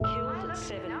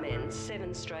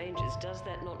and strangers, does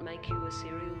that not make you a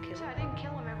serial So killer? I didn't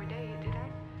kill him every day, did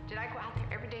I? Did I go out there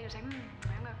every day and say, I'm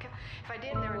gonna kill? If I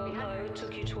did, there would Well, be no, it hundreds.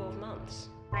 took you 12 months.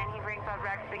 Then he brings up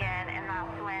Rex again, and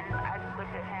that's when I just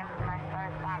looked at him and I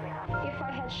started stabbing him. If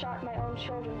I had shot my own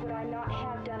children, would I not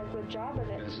have done a good job of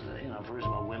it? Because, first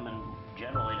of all, women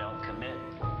generally don't commit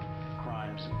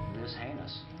crimes this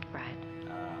heinous. Right.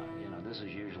 This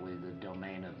is usually the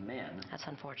domain of men. That's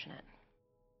unfortunate.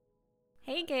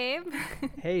 Hey, Gabe.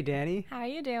 Hey, Danny. How are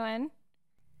you doing?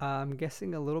 I'm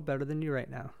guessing a little better than you right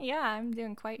now. Yeah, I'm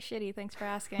doing quite shitty. Thanks for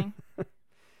asking.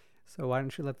 So why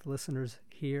don't you let the listeners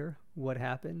hear what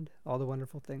happened, all the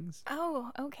wonderful things?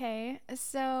 Oh, okay.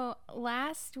 So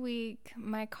last week,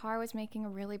 my car was making a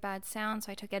really bad sound,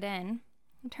 so I took it in.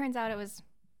 It turns out it was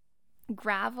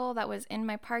gravel that was in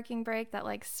my parking brake that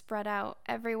like spread out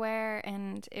everywhere,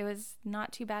 and it was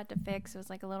not too bad to fix. It was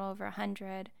like a little over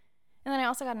 100. And then I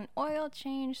also got an oil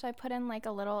change, so I put in like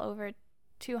a little over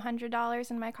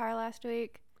 $200 in my car last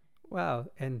week. Wow,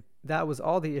 and that was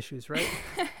all the issues, right?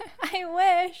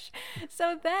 I wish.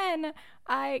 So then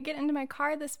I get into my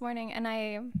car this morning, and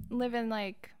I live in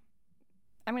like,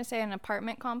 I'm going to say an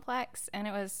apartment complex, and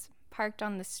it was parked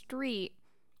on the street.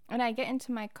 And I get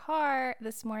into my car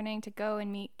this morning to go and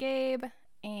meet Gabe,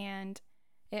 and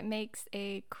it makes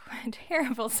a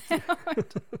terrible sound.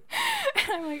 And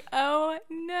I'm like, oh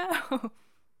no.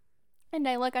 And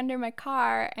I look under my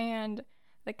car, and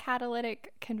the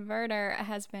catalytic converter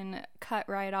has been cut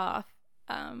right off.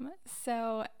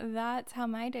 So that's how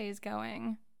my day's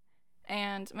going.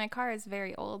 And my car is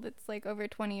very old. It's like over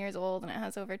 20 years old, and it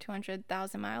has over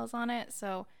 200,000 miles on it.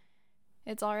 So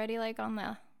it's already like on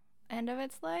the end of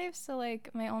its life. So like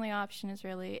my only option is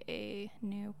really a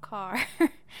new car.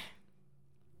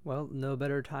 Well, no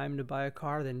better time to buy a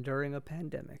car than during a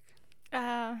pandemic.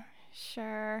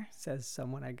 Sure. Says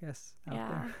someone, I guess, out Yeah.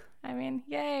 there. I mean,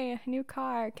 yay, new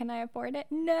car. Can I afford it?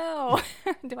 No.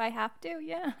 Do I have to?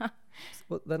 Yeah.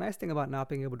 Well, the nice thing about not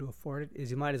being able to afford it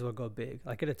is you might as well go big.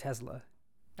 Like get a Tesla.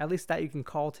 At least that you can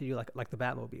call to you like the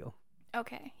Batmobile.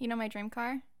 Okay. You know my dream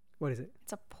car? What is it?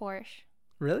 It's a Porsche.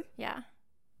 Really? Yeah.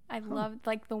 I love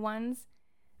like the ones,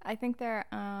 I think they're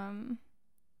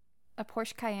a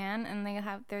Porsche Cayenne, and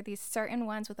they're these certain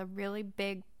ones with a really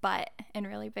big butt and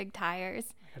really big tires,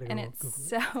 and it's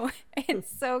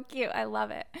so cute. I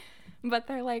love it, but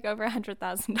they're like over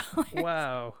 $100,000.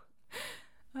 Wow.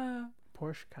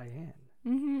 Porsche Cayenne.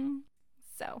 Mm-hmm.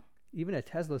 So even a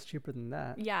Tesla's cheaper than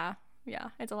that. yeah,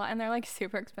 it's a lot, and they're like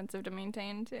super expensive to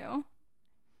maintain too.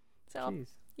 So Jeez.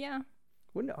 yeah,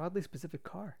 What an oddly specific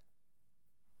car.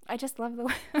 I just love the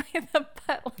way the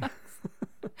butt looks.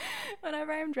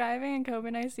 Whenever I'm driving and Kobe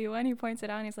and I see one, he points it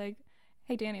out and he's like,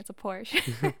 hey, Danny, it's a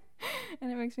Porsche.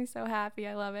 And it makes me so happy.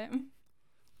 I love it.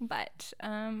 But,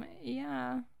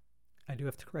 yeah. I do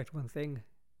have to correct one thing.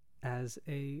 As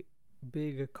a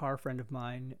big car friend of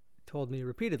mine told me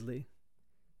repeatedly,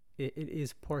 it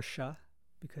is Porsche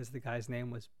because the guy's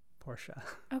name was Porsche.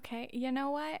 Okay, you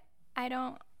know what?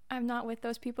 I'm not with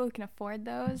those people who can afford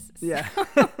those. So. Yeah.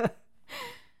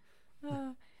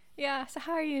 Yeah, so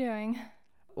how are you doing?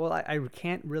 Well, I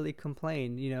can't really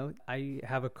complain. I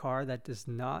have a car that does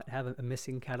not have a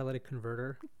missing catalytic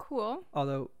converter. Cool.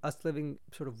 Although us living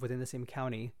sort of within the same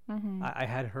county, I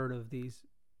had heard of these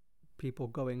people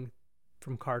going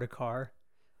from car to car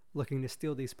looking to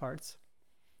steal these parts.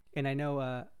 And I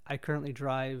know I currently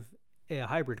drive a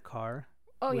hybrid car.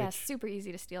 Oh, yeah, super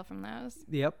easy to steal from those.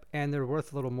 Yep, and they're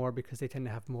worth a little more because they tend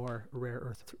to have more rare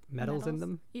earth metals in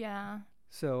them. Yeah.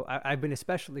 So I've been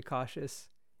especially cautious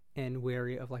and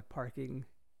wary of like parking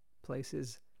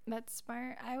places. That's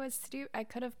smart. I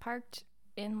could have parked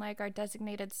in like our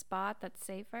designated spot that's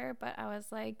safer, but I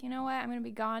was like, you know what? I'm going to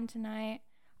be gone tonight.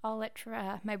 I'll let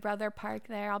my brother park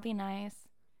there. I'll be nice.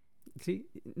 See,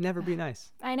 never be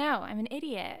nice. I know. I'm an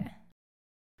idiot.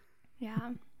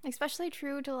 Yeah. Especially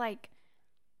true to like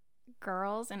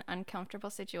girls in uncomfortable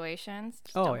situations.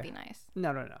 Just don't be nice.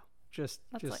 No. Just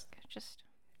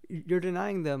you're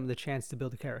denying them the chance to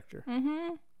build a character.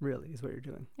 Mm-hmm. Really, is what you're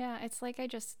doing. Yeah, it's like I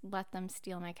just let them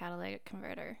steal my catalytic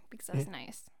converter because I was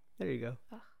nice. There you go.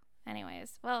 Ugh.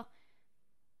 Anyways, well,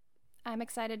 I'm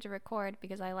excited to record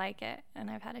because I like it and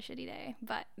I've had a shitty day,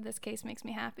 but this case makes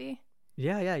me happy.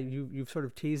 Yeah. You've sort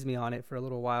of teased me on it for a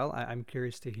little while. I'm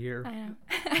curious to hear. I know.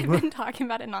 I've been talking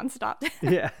about it nonstop.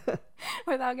 Yeah.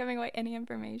 Without giving away any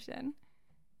information.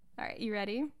 All right, you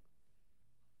ready?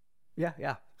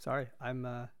 Yeah. Sorry,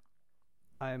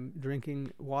 I'm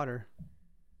drinking water.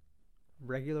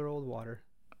 Regular old water.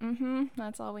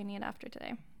 That's all we need after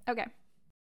today. Okay.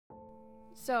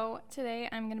 So today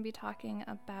I'm going to be talking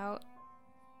about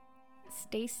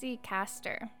Stacy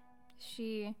Castor.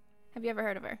 She Have you ever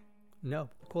heard of her? No.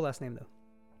 Cool last name, though.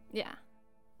 Yeah.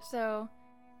 So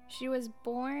she was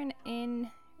born in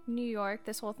New York.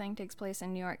 This whole thing takes place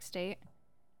in New York State.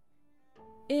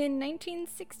 In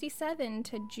 1967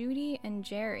 to Judy and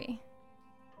Jerry.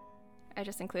 I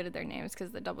just included their names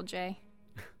because the double J.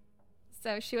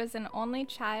 So she was an only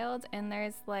child, and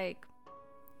there's like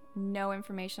no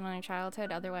information on her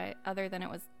childhood other than it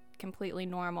was completely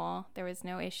normal. There was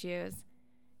no issues.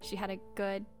 She had a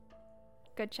good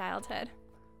childhood.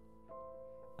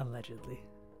 Allegedly.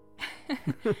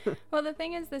 Well, the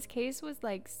thing is, this case was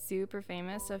like super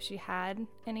famous, so if she had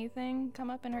anything come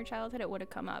up in her childhood, it would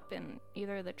have come up in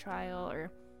either the trial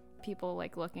or people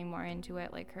like looking more into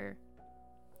it. Like her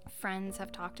friends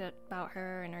have talked about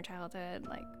her in her childhood,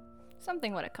 like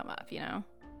something would have come up, you know?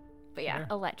 But yeah,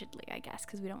 allegedly, I guess,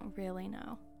 because we don't really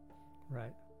know.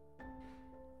 Right.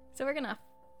 So we're gonna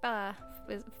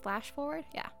flash forward?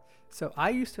 Yeah. So I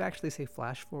used to actually say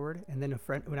flash forward, and then a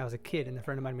friend, when I was a kid, and a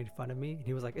friend of mine made fun of me, and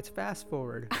he was like, "It's fast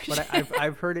forward," but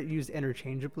I've heard it used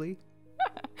interchangeably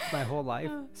my whole life,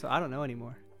 so I don't know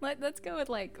anymore. Let's go with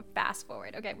like fast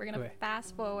forward. Okay, we're gonna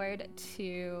fast forward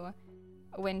to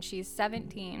when she's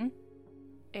 17,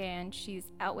 and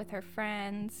she's out with her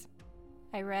friends.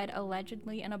 I read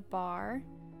allegedly in a bar,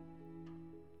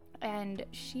 and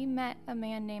she met a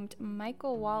man named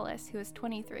Michael Wallace, who was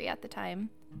 23 at the time.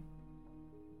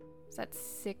 Is that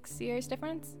 6 years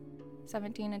difference?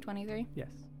 17 and 23?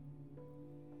 Yes.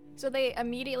 So they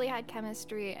immediately had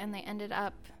chemistry, and they ended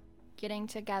up getting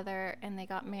together, and they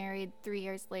got married 3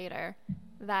 years later.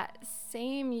 That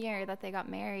same year that they got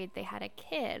married, they had a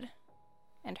kid,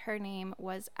 and her name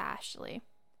was Ashley.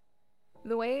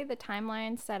 The way the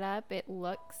timeline's set up, it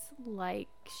looks like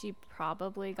she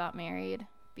probably got married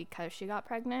because she got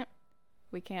pregnant.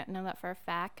 We can't know that for a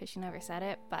fact because she never said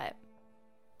it, but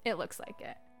it looks like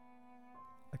it.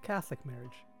 A Catholic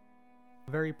marriage.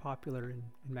 Very popular in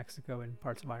Mexico and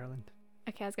parts of Ireland.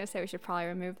 Okay, I was going to say we should probably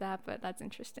remove that, but that's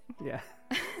interesting. Yeah.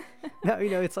 No,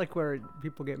 you know, it's like where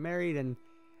people get married and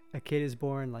a kid is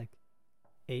born like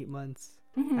 8 months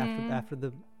after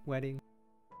the wedding.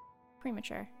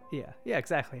 Premature. Yeah,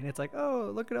 exactly. And it's like,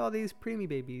 oh, look at all these preemie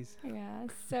babies. Yeah,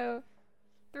 so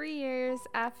 3 years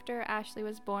after Ashley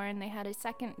was born, they had a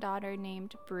second daughter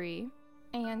named Bree.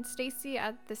 And Stacy,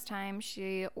 at this time,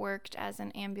 she worked as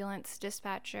an ambulance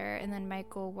dispatcher, and then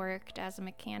Michael worked as a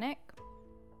mechanic.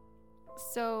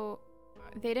 So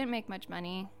they didn't make much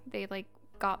money. They like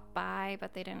got by,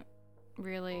 but they didn't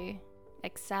really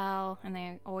excel, and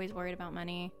they always worried about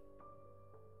money.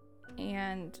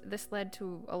 And this led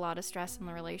to a lot of stress in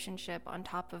the relationship, on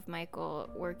top of Michael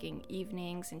working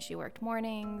evenings and she worked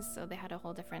mornings, so they had a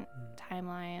whole different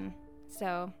timeline.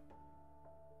 So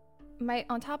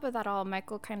on top of that all,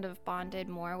 Michael kind of bonded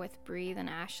more with Bree than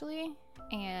Ashley,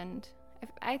 and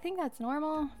I think that's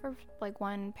normal for like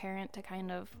one parent to kind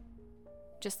of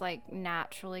just like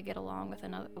naturally get along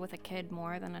with a kid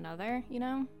more than another, you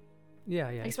know? Yeah.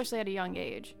 Especially at a young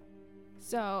age.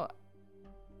 So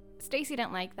Stacy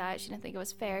didn't like that. She didn't think it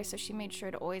was fair, so she made sure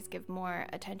to always give more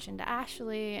attention to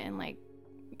Ashley and like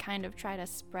kind of try to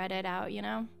spread it out, you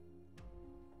know?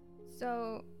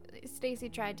 So Stacy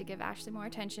tried to give Ashley more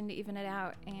attention to even it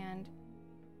out, and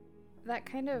that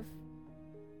kind of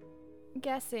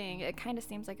it kind of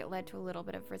seems like it led to a little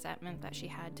bit of resentment that she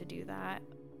had to do that,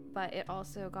 but it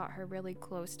also got her really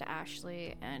close to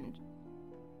Ashley, and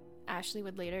Ashley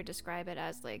would later describe it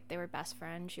as like they were best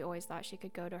friends. She always thought she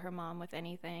could go to her mom with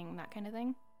anything, that kind of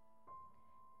thing.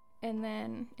 And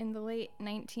then in the late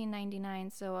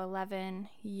 1999, so 11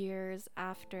 years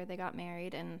after they got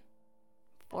married and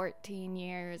 14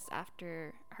 years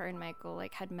after her and Michael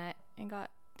like had met and got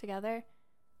together.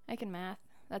 I can math.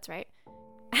 That's right.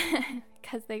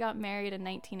 Because they got married in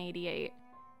 1988.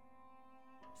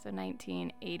 So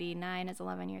 1989 is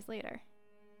 11 years later.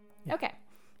 Yeah. Okay.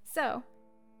 So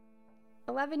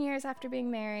 11 years after being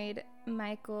married,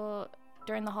 Michael,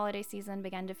 during the holiday season,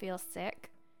 began to feel sick,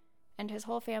 and his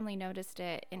whole family noticed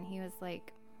it, and he was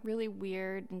like really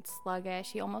weird and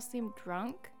sluggish. He almost seemed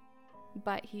drunk,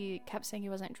 but he kept saying he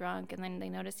wasn't drunk, and then they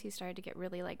noticed he started to get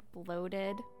really like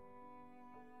bloated.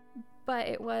 But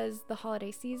it was the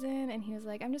holiday season, and he was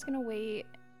like, I'm just gonna wait.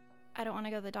 I don't want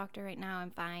to go to the doctor right now.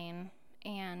 I'm fine.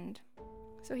 And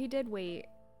so he did wait,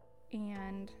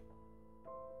 and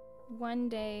one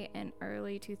day in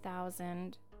early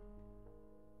 2000,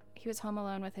 he was home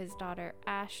alone with his daughter,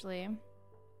 Ashley,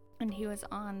 and he was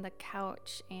on the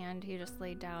couch, and he just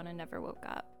laid down and never woke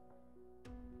up.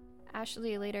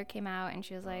 Ashley later came out, and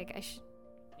she was like,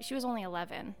 she was only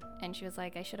 11, and she was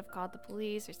like, I should have called the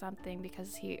police or something,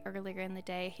 because earlier in the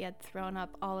day, he had thrown up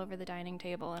all over the dining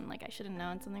table, and like, I should have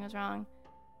known something was wrong.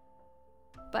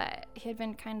 But he had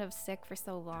been kind of sick for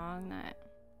so long that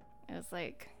it was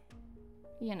like,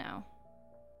 you know.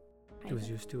 He was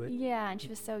used to it. Yeah, and she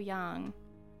was so young.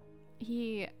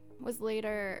 He was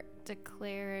later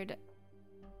declared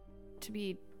to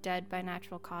be dead by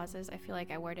natural causes. I feel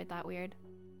like I worded that weird.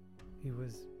 He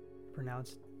was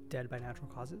pronounced dead by natural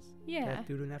causes? Yeah. Death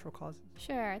due to natural causes?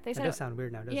 Sure. They That said does sound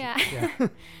weird now, doesn't yeah. it? Yeah.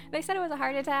 They said it was a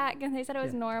heart attack, and they said it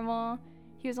was Yeah. normal.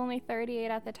 He was only 38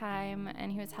 at the time,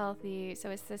 and he was healthy. So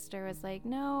his sister was like,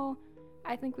 no,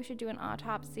 I think we should do an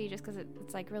autopsy just because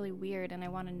it's like really weird, and I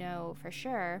want to know for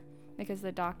sure. Because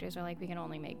the doctors are like, we can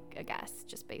only make a guess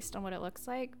just based on what it looks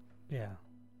like. Yeah.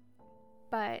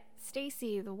 But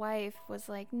Stacy, the wife, was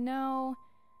like, no,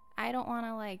 I don't want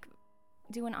to like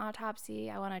do an autopsy.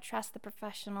 I want to trust the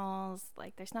professionals.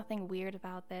 Like, there's nothing weird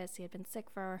about this. He had been sick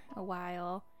for a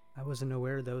while. I wasn't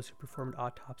aware those who performed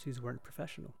autopsies weren't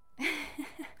professional.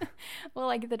 Well,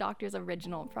 like the doctor's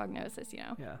original prognosis, you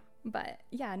know. Yeah. But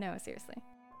yeah, no, seriously.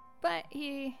 But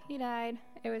he died.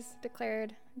 It was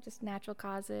declared just natural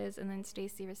causes, and then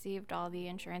Stacy received all the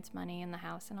insurance money in the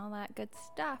house and all that good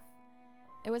stuff.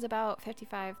 It was about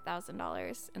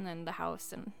 $55,000, and then the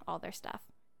house and all their stuff.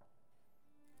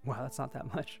 Wow, that's not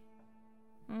that much.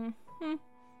 Mm-hmm.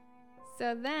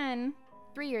 So then,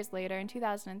 3 years later, in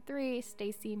 2003,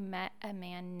 Stacy met a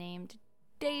man named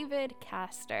David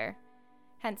Castor,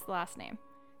 hence the last name,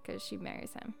 because she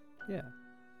marries him. Yeah.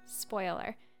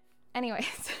 Spoiler.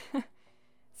 Anyways,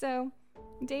 so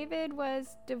David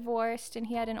was divorced, and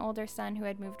he had an older son who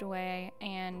had moved away,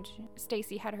 and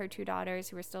Stacy had her 2 daughters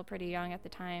who were still pretty young at the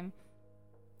time.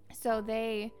 So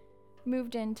they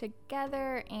moved in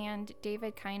together, and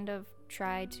David kind of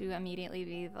tried to immediately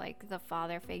be like the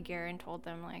father figure and told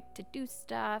them like to do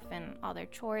stuff and all their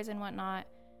chores and whatnot.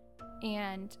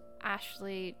 And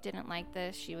Ashley didn't like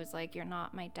this. She was like, you're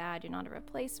not my dad, you're not a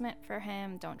replacement for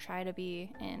him, don't try to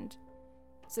be. And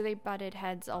so they butted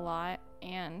heads a lot.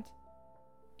 And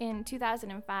in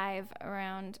 2005,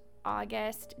 around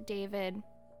August, David,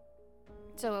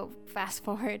 so fast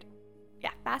forward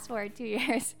 2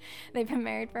 years. They've been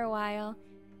married for a while.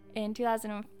 In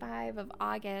 2005 of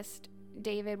August,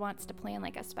 David wants to plan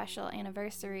like a special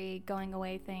anniversary going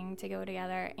away thing to go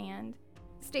together, and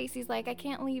Stacy's like, I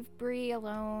can't leave Bree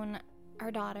alone, our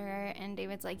daughter, and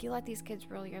David's like, you let these kids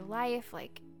rule your life,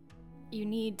 like you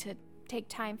need to take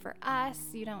time for us,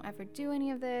 you don't ever do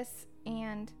any of this.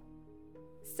 And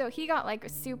so he got like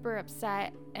super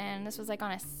upset, and this was like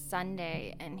on a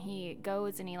Sunday, and he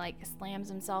goes and he like slams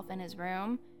himself in his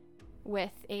room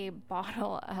with a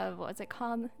bottle of, what's it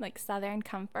called, like Southern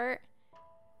Comfort.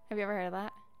 Have you ever heard of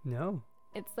that? No.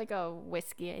 It's like a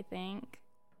whiskey, I think.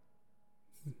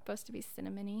 It's supposed to be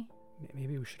cinnamony.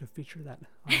 Maybe we should have featured that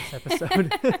on this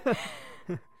episode.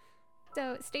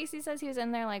 So Stacy says he was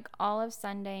in there like all of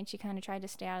Sunday, and she kind of tried to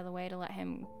stay out of the way to let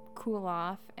him cool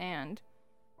off. And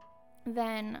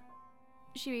then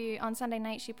on Sunday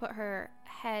night, she put her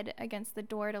head against the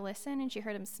door to listen, and she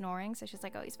heard him snoring. So she's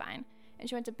like, oh, he's fine. And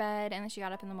she went to bed, and then she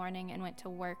got up in the morning and went to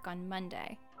work on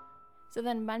Monday. So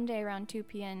then Monday around 2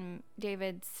 p.m.,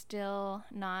 David's still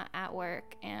not at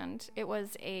work, and it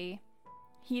was a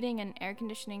heating and air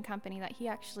conditioning company that he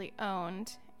actually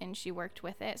owned, and she worked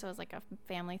with it, so it was like a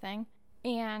family thing.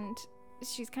 And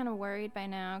she's kind of worried by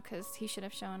now because he should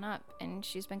have shown up, and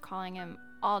she's been calling him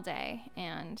all day,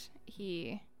 and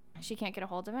she can't get a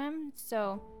hold of him.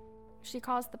 So she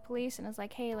calls the police and is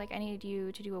like, hey, like I need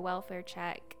you to do a welfare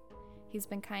check. He's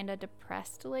been kind of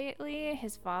depressed lately.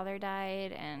 His father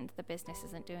died, and the business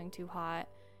isn't doing too hot.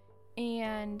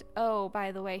 And, oh,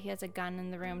 by the way, he has a gun in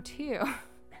the room, too.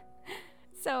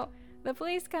 So the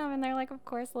police come, and they're, like, of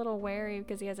course, a little wary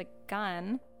because he has a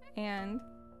gun. And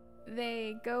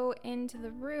they go into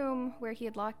the room where he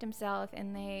had locked himself,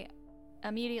 and they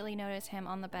immediately notice him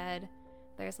on the bed.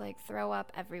 There's, like, throw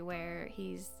up everywhere.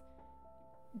 He's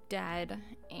dead.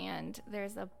 And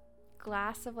there's a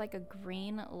glass of like a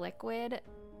green liquid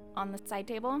on the side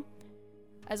table,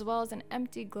 as well as an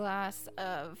empty glass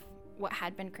of what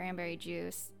had been cranberry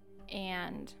juice.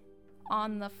 And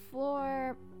on the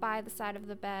floor by the side of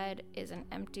the bed is an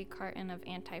empty carton of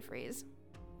antifreeze.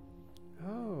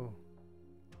 Oh.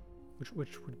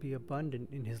 Which would be abundant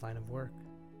in his line of work.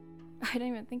 I didn't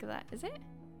even think of that. Is it?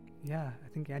 Yeah, I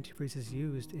think antifreeze is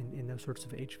used in those sorts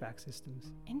of HVAC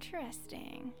systems.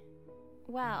 Interesting.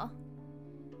 Well,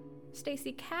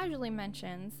 Stacy casually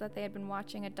mentions that they had been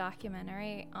watching a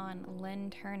documentary on Lynn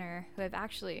Turner, who I've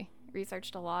actually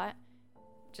researched a lot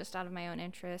just out of my own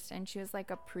interest, and she was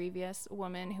like a previous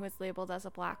woman who was labeled as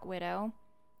a Black Widow,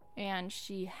 and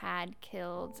she had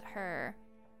killed her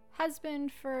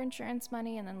husband for insurance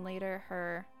money, and then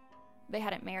later they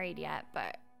hadn't married yet,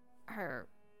 but her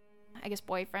I guess,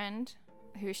 boyfriend,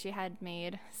 who she had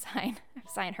made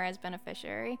sign her as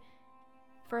beneficiary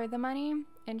for the money.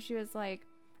 And she was like,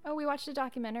 oh, we watched a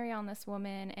documentary on this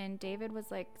woman, and David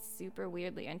was like super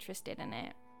weirdly interested in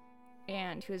it.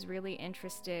 And he was really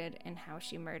interested in how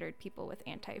she murdered people with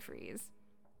antifreeze.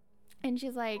 And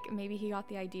she's like, maybe he got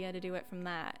the idea to do it from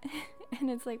that. And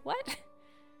it's like, what?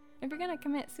 If you're gonna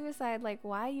commit suicide, like,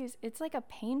 why use, it's like a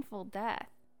painful death.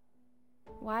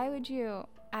 Why would you,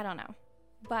 I don't know.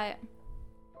 But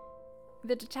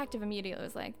the detective immediately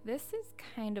was like, this is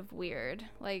kind of weird.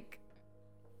 Like,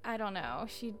 I don't know.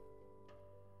 He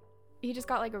just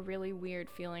got like a really weird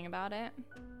feeling about it.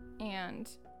 And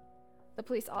the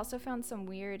police also found some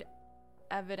weird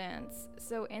evidence.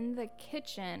 So in the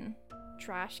kitchen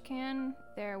trash can,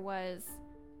 there was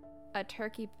a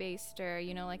turkey baster,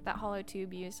 you know, like that hollow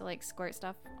tube used to like squirt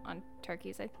stuff on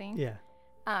turkeys, I think. Yeah.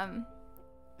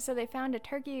 So they found a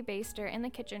turkey baster in the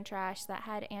kitchen trash that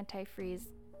had antifreeze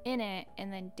in it,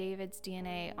 and then David's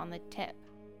DNA on the tip.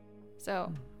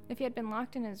 So if he had been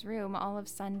locked in his room all of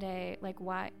Sunday, like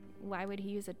why would he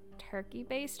use a turkey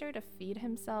baster to feed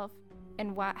himself,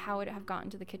 and how would it have gotten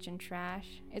to the kitchen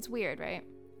trash? It's weird, right?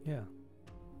 Yeah.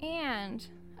 And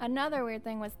another weird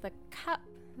thing was the cup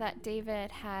that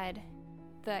David had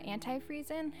the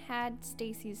antifreeze in had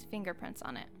Stacy's fingerprints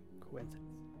on it. Coincidence.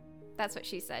 That's what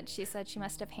she said. She said she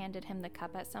must have handed him the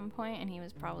cup at some point and he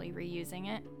was probably reusing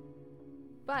it.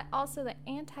 But also the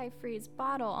antifreeze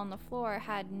bottle on the floor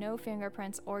had no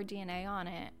fingerprints or DNA on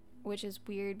it, which is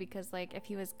weird because, like, if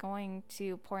he was going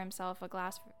to pour himself a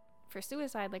glass for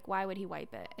suicide, like, why would he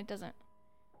wipe it? It doesn't.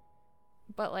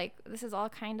 But, like, this is all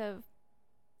kind of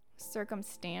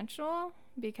circumstantial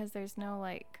because there's no,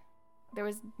 like, there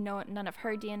was none of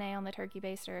her DNA on the turkey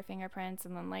baster or fingerprints,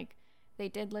 and then, like, they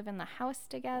did live in the house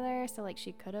together, so, like,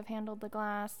 she could have handled the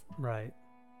glass. Right.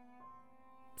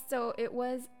 So it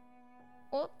was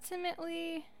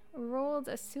ultimately ruled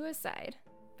a suicide,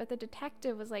 but the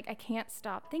detective was like, I can't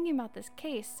stop thinking about this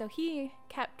case, so he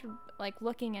kept, like,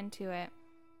 looking into it.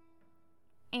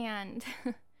 And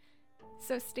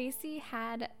so Stacy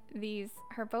had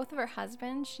both of her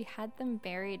husbands, she had them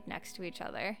buried next to each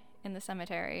other in the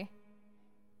cemetery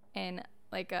in,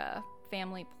 like, a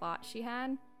family plot she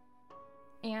had.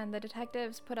 And the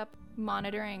detectives put up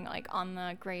monitoring, like, on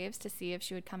the graves to see if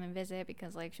she would come and visit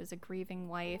because, like, she was a grieving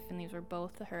wife and these were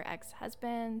both her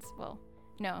ex-husbands. Well,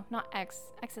 no, not ex.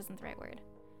 Ex isn't the right word.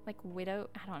 Like, widow,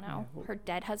 I don't know. Yeah, her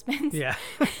dead husbands. Yeah.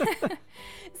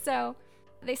 So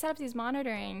they set up these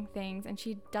monitoring things and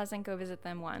she doesn't go visit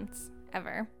them once,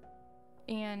 ever.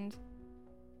 And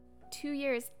 2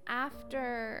 years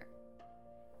after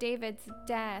David's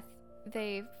death,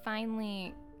 they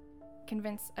finally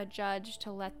convince a judge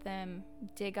to let them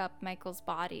dig up Michael's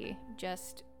body,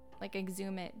 just like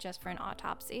exhume it just for an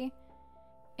autopsy.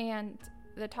 And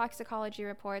the toxicology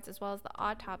reports as well as the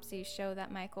autopsy show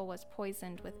that Michael was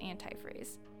poisoned with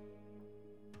antifreeze.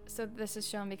 So this is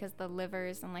shown because the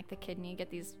livers and, like, the kidney get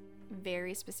these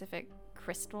very specific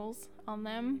crystals on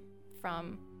them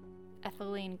from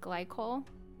ethylene glycol.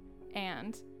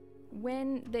 And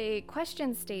when they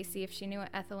questioned Stacy if she knew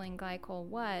what ethylene glycol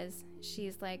was,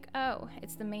 she's like, oh,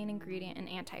 it's the main ingredient in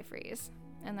antifreeze.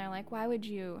 And they're like, why would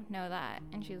you know that?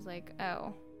 And she's like,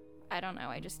 oh, I don't know,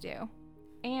 I just do.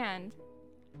 And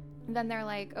then they're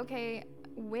like, okay,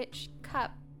 which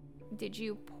cup did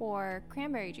you pour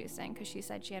cranberry juice in? Because she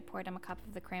said she had poured him a cup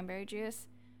of the cranberry juice.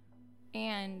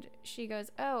 And she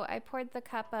goes, oh, I poured the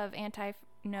cup of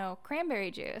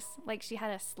cranberry juice. Like, she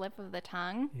had a slip of the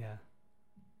tongue. Yeah.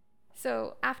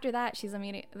 So after that,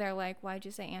 they're like, why'd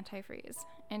you say antifreeze?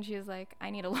 And she's like, I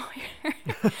need a lawyer.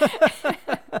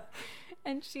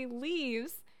 And she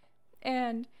leaves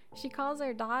and she calls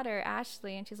her daughter,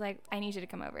 Ashley, and she's like, I need you to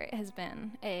come over. It has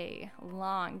been a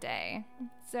long day.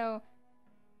 So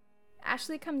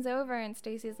Ashley comes over and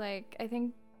Stacy's like, I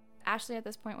think Ashley at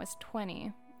this point was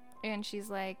 20. And she's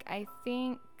like, I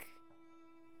think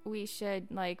we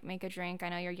should, like, make a drink. I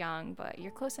know you're young, but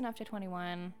you're close enough to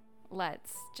 21.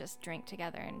 Let's just drink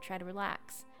together and try to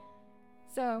relax.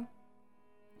 So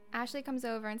Ashley comes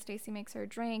over and Stacy makes her a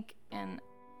drink, and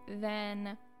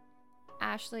then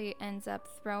Ashley ends up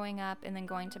throwing up and then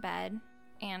going to bed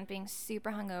and being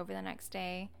super hungover the next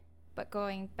day, but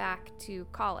going back to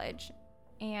college.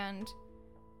 And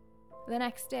the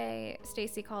next day,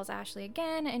 Stacy calls Ashley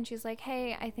again and she's like,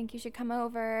 hey, I think you should come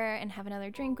over and have another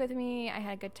drink with me. I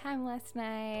had a good time last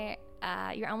night.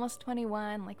 You're almost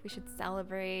 21. Like, we should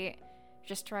celebrate.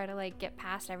 Just try to, like, get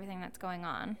past everything that's going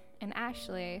on. And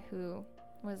Ashley, who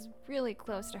was really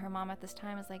close to her mom at this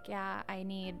time, was like, yeah, I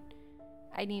need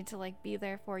to, like, be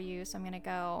there for you, so I'm gonna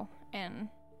go. And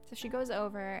so she goes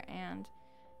over and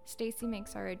Stacy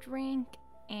makes her a drink,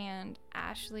 and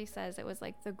Ashley says it was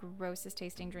like the grossest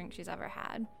tasting drink she's ever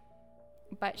had.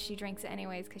 But she drinks it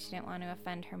anyways because she didn't want to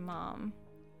offend her mom.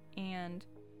 And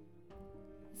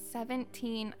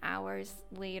 17 hours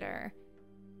later,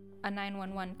 a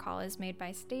 911 call is made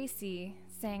by Stacy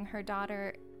saying her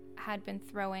daughter had been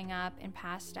throwing up and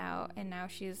passed out, and now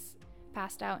she's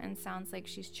passed out and sounds like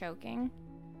she's choking.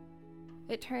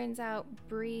 It turns out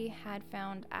Bree had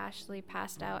found Ashley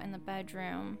passed out in the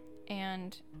bedroom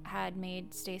and had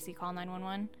made Stacy call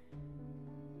 911.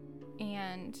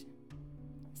 And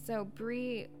so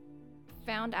Bree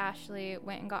found Ashley,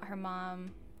 went and got her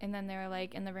mom, and then they were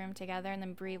like in the room together, and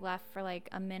then Bree left for like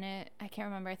a minute, I can't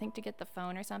remember, I think to get the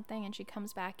phone or something, and she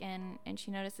comes back in and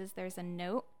she notices there's a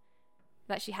note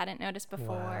that she hadn't noticed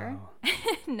before. Wow.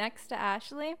 Next to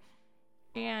Ashley.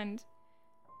 And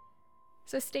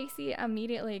so Stacy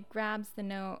immediately grabs the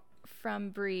note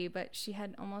from Bree, but she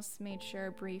had almost made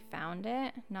sure Bree found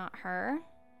it, not her.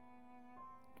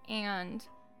 And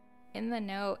in the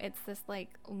note, it's this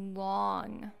like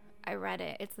long, I read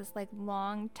it, it's this like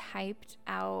long typed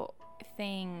out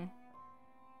thing.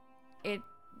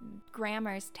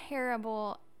 Grammar's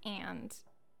terrible, and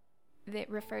it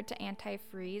referred to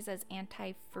antifreeze as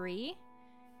anti-free.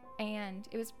 And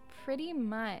it was pretty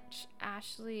much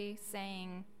Ashley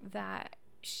saying that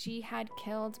she had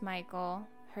killed Michael,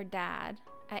 her dad,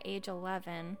 at age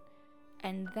 11,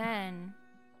 and then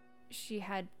she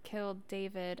had killed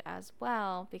David as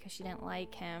well because she didn't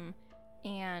like him,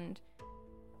 and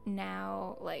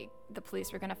now like the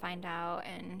police were gonna find out,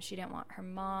 and she didn't want her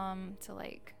mom to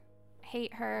like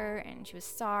hate her, and she was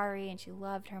sorry and she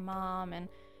loved her mom, and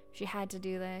she had to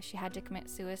do this, she had to commit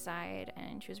suicide,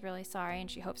 and she was really sorry,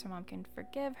 and she hopes her mom can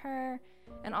forgive her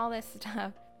and all this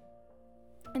stuff.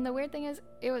 And the weird thing is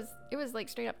it was like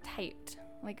straight up typed.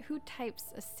 Like, who types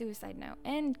a suicide note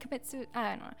and commits suicide? I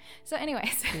don't know. So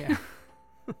anyways, Yeah.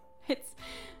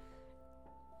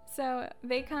 So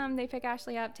they come, they pick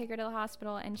Ashley up, take her to the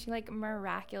hospital, and she like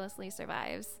miraculously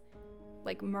survives.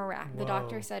 Like the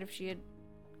doctor said if she had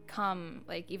come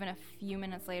like even a few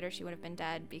minutes later, she would have been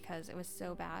dead because it was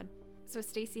so bad. So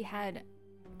Stacy had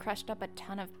crushed up a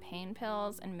ton of pain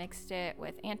pills and mixed it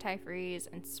with antifreeze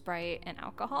and Sprite and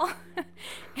alcohol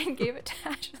and gave it to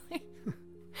Ashley.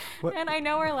 What? And I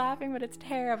know we're laughing, but it's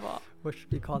terrible. What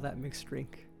should we call that mixed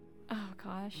drink? Oh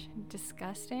gosh,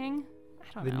 disgusting.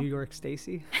 I don't know. The New York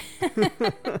Stacy?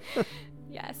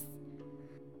 Yes.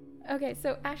 Okay,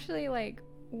 so Ashley like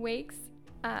wakes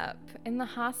up in the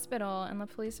hospital, and the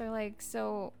police are like,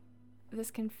 so this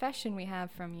confession we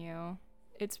have from you,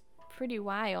 it's pretty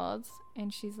wild.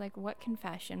 And she's like, what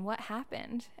confession? What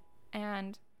happened?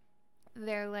 And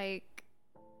they're like,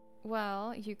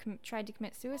 well, you tried to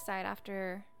commit suicide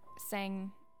after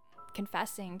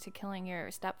confessing to killing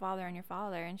your stepfather and your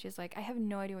father. And she's like, I have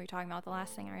no idea what you're talking about. The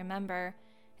last thing I remember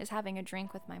is having a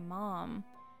drink with my mom.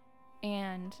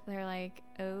 And they're like,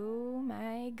 oh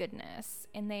my goodness.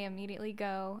 And they immediately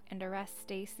go and arrest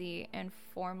Stacy and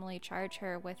formally charge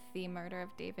her with the murder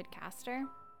of David Castor.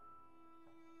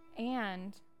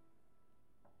 And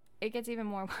it gets even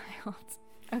more wild.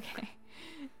 Okay.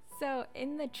 So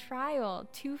in the trial,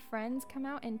 2 friends come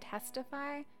out and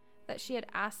testify that she had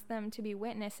asked them to be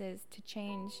witnesses to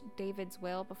change David's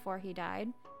will before he died.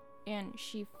 And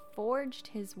she forged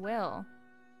his will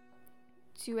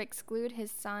to exclude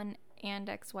his son and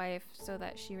ex-wife so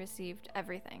that she received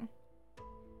everything.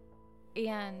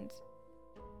 And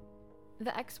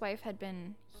the ex-wife had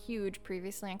been huge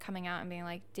previously and coming out and being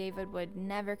like, David would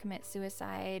never commit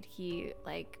suicide. He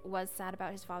like was sad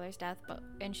about his father's death,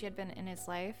 and she had been in his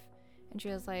life, and she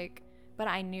was like, but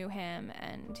I knew him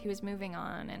and he was moving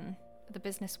on and the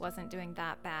business wasn't doing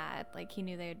that bad. Like, he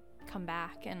knew they'd come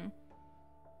back. And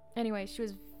anyway, she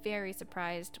was very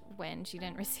surprised when she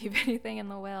didn't receive anything in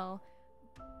the will.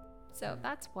 So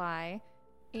that's why.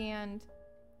 And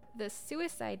the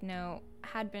suicide note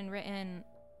had been written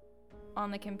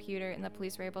on the computer, and the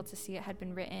police were able to see it had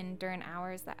been written during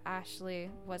hours that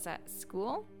Ashley was at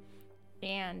school.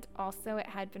 And also it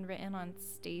had been written on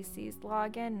Stacy's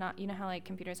login, not, you know how like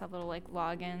computers have little like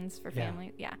logins for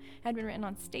family? Yeah. It had been written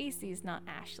on Stacy's, not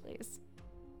Ashley's.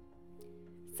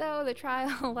 So the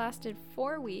trial lasted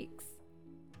 4 weeks,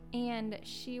 and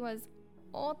she was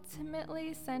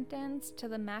ultimately sentenced to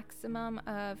the maximum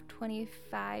of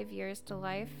 25 years to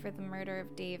life for the murder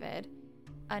of David,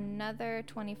 another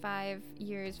 25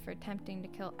 years for attempting to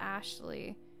kill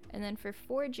Ashley, and then for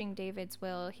forging David's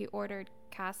will, he ordered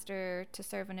Castor to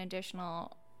serve an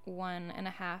additional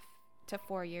 1.5 to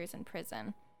 4 years in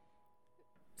prison.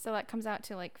 So that comes out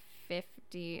to like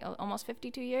 50, almost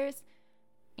 52 years.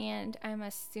 And I'm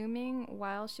assuming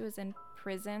while she was in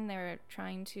prison, they were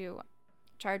trying to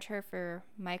charge her for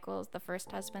Michael's, the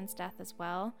first husband's, death as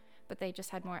well. But they just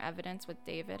had more evidence with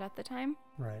David at the time.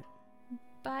 Right.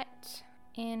 But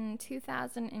in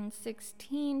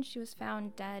 2016, she was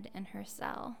found dead in her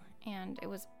cell. And it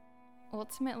was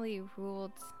ultimately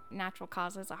ruled natural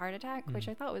causes, a heart attack, which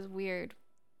I thought was weird.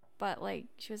 But, like,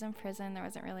 she was in prison. There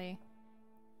wasn't really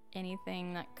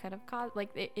anything that could have caused, like,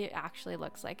 it actually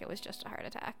looks like it was just a heart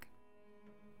attack.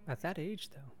 At that age,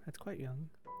 though, that's quite young.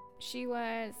 She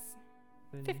was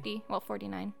 50, well,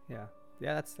 49. Yeah.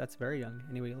 Yeah, that's very young.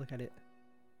 Any way you look at it.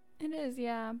 It is,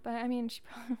 yeah. But, I mean,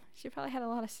 she probably had a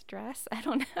lot of stress. I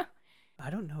don't know. I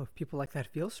don't know if people like that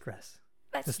feel stress.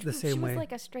 That's the true. same She was way.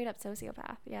 like a straight up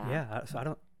sociopath. Yeah. Yeah. So I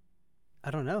don't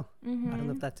know. I don't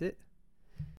know if that's it.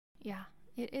 Yeah.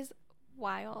 It is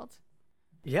wild.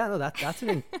 Yeah, no, that's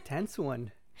an intense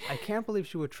one. I can't believe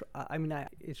she would. I mean,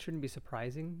 it shouldn't be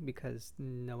surprising because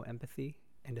no empathy,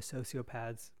 and the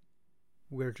sociopaths,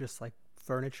 we're just like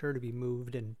furniture to be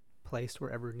moved and placed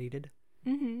wherever needed.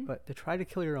 Mm-hmm. But to try to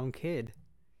kill your own kid,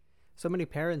 so many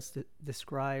parents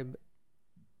describe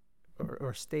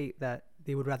or state that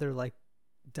they would rather like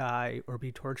die or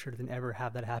be tortured than ever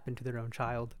have that happen to their own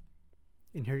child.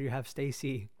 And here you have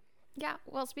Stacy. Yeah.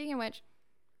 Well, speaking of which,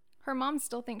 her mom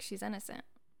still thinks she's innocent.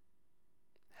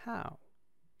 How?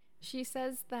 She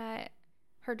says that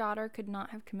her daughter could not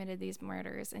have committed these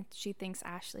murders, and she thinks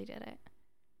Ashley did it.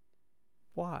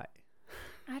 Why?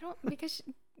 I don't, because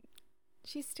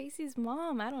she's Stacy's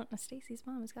mom. I don't know. Stacy's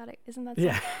mom has got it. Isn't that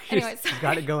Yeah. Anyway, She's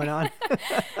got it going on.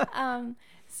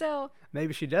 So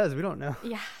Maybe she does. We don't know.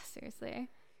 yeah, seriously.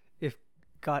 If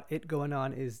got it going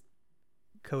on is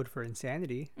code for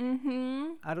insanity.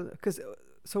 Mm-hmm. I don't, because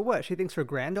so what? She thinks her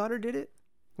granddaughter did it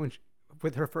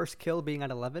with her first kill being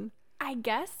at 11. I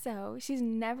guess so. She's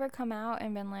never come out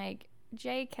and been like,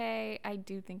 JK, I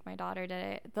do think my daughter did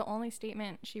it. The only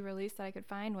statement she released that I could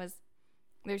find was,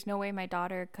 there's no way my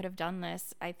daughter could have done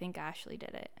this. I think Ashley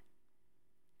did it.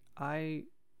 I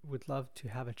would love to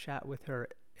have a chat with her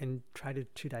and try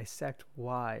to dissect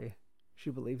why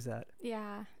she believes that.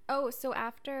 Yeah. Oh, so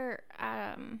after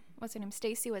what's her name?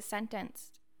 Stacy was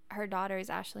sentenced, her daughters,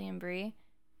 Ashley and Bree,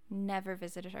 never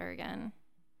visited her again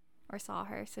or saw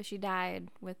her. So she died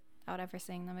without ever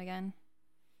seeing them again.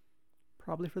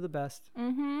 Probably for the best.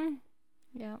 Mm-hmm.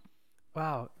 Yeah.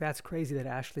 Wow, that's crazy that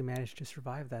Ashley managed to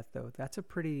survive that, though. That's a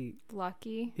pretty...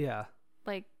 Lucky. Yeah.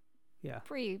 Like, Yeah.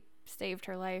 Bree saved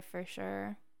her life for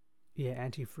sure. Yeah,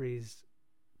 antifreeze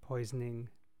poisoning,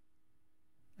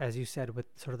 as you said, with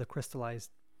sort of the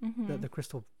crystallized, Mm-hmm. the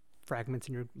crystal fragments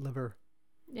in your liver.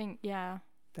 And, yeah.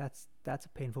 That's a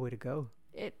painful way to go.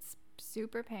 It's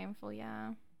super painful,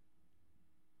 yeah.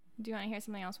 Do you want to hear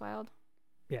something else wild?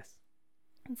 Yes.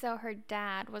 And so her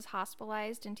dad was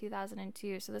hospitalized in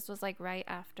 2002. So this was like right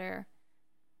after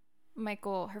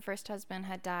Michael, her first husband,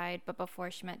 had died, but before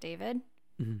she met David.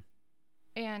 Mm-hmm.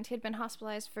 And he had been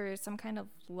hospitalized for some kind of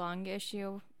lung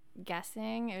issue,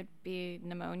 guessing it would be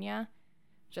pneumonia,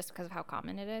 just because of how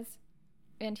common it is.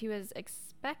 And he was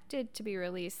expected to be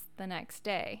released the next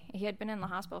day. He had been in the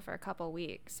hospital for a couple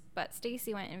weeks, but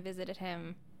Stacy went and visited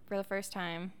him for the first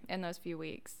time in those few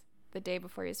weeks, the day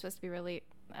before he was supposed to be released.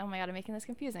 Oh my God, I'm making this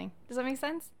confusing. Does that make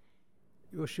sense?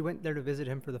 Well, she went there to visit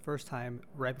him for the first time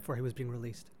right before he was being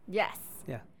released. Yes.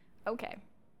 Yeah. Okay.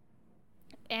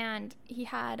 And he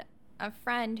had a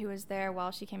friend who was there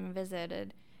while she came and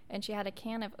visited, and she had a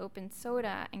can of open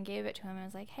soda and gave it to him and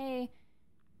was like, hey,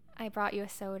 I brought you a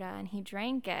soda, and he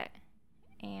drank it.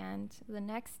 And the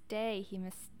next day, he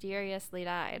mysteriously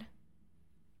died.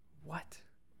 What?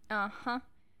 Uh-huh.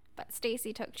 But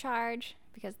Stacy took charge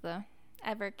because the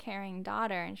ever-caring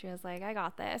daughter, and she was like, I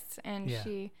got this. And Yeah.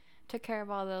 she took care of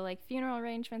all the like funeral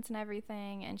arrangements and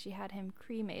everything, and she had him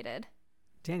cremated.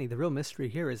 Danny, the real mystery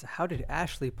here is how did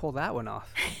Ashley pull that one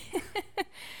off?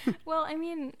 Well, I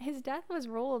mean, his death was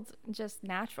ruled just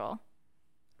natural.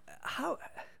 How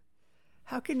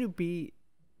can you be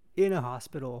in a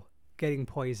hospital getting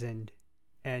poisoned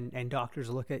and doctors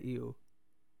look at you,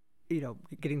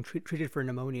 getting treated for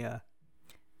pneumonia?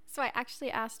 So I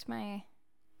actually asked my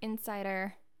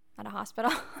insider at a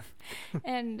hospital,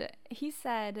 and he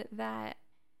said that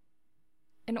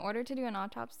in order to do an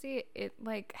autopsy, it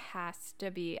like has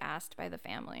to be asked by the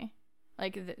family.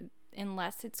 Like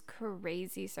unless it's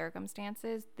crazy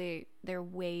circumstances, they're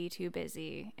way too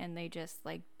busy, and they just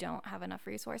like don't have enough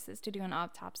resources to do an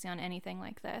autopsy on anything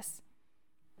like this.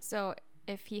 So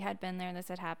if he had been there and this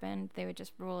had happened, they would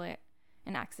just rule it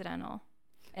an accidental.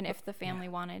 And if the family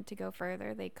wanted to go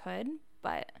further, they could,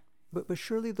 but But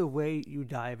surely the way you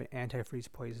die of an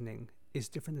antifreeze poisoning is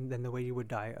different than the way you would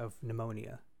die of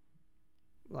pneumonia.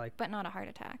 Like, But not a heart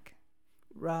attack.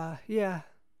 yeah,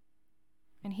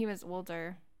 And he was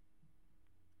older.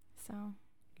 So,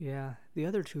 yeah. The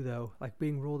other two though, like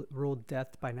being ruled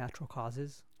death by natural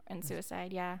causes. and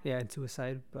suicide, yeah. Yeah, and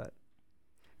suicide. But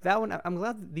that one, I'm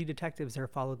glad that the detectives there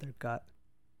followed their gut,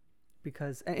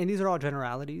 because and these are all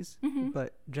generalities, Mhm.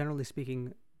 but generally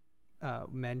speaking,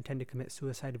 men tend to commit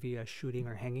suicide via shooting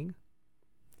or hanging.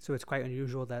 So it's quite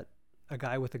unusual that a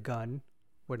guy with a gun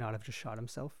would not have just shot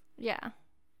himself. Yeah.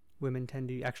 Women tend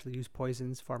to actually use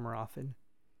poisons far more often,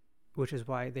 which is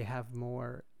why they have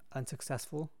more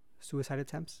unsuccessful suicide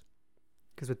attempts.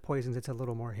 Because with poisons, it's a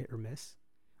little more hit or miss.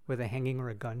 With a hanging or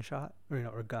a gunshot,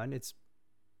 or a gun, it's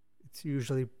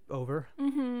usually over.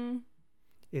 Mm-hmm.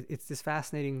 It's this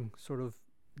fascinating sort of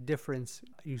difference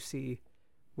you see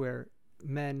where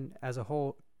men as a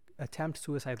whole attempt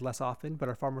suicide less often but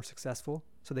are far more successful,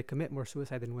 so they commit more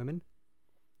suicide than women.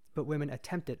 But women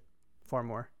attempt it far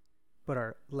more but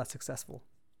are less successful.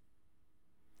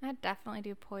 I'd definitely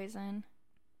do poison.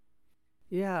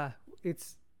 Yeah,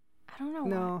 it's I don't know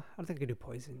no, I don't think I could do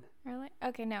poison. Really?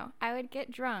 Okay, no. I would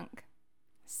get drunk,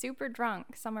 super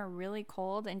drunk, somewhere really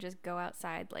cold, and just go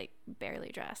outside, like, barely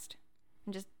dressed,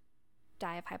 and just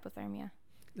die of hypothermia.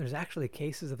 There's actually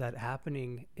cases of that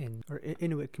happening in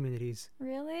Inuit communities.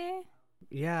 Really?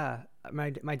 Yeah,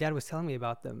 my dad was telling me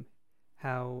about them,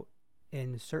 how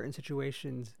in certain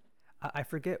situations, I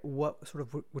forget what sort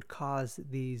of would cause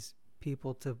these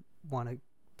people to want to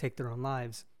take their own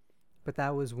lives, but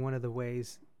that was one of the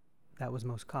ways that was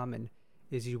most common,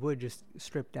 is you would just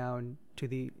strip down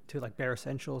to like bare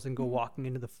essentials and go walking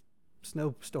into the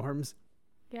snowstorms.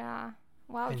 Yeah.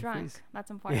 While And drunk. freeze. That's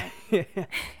important. Yeah.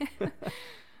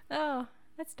 Oh,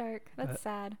 that's dark. That's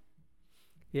sad.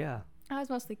 Yeah. I was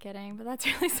mostly kidding, but that's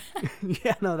really sad.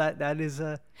 Yeah, no, that is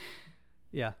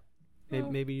yeah. Oh.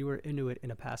 Maybe you were Inuit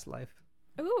in a past life.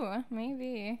 Ooh,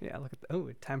 maybe. Yeah, look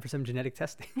at time for some genetic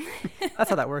testing. That's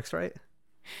how that works, right?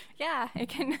 Yeah, it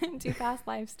can do past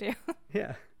lives too.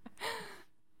 Yeah.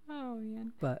 Oh,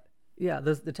 man. But yeah,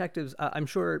 those detectives, I'm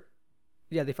sure,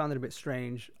 yeah, they found it a bit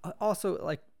strange. Also,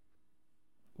 like,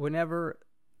 whenever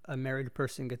a married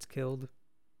person gets killed,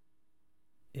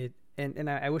 and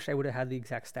I wish I would have had the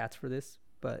exact stats for this,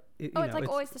 but It's like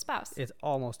always the spouse. It's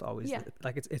almost always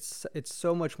like it's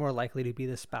so much more likely to be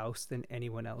the spouse than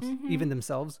anyone else, even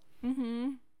themselves.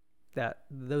 Mm-hmm. That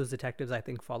those detectives, I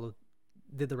think,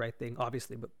 did the right thing,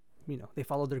 obviously, but they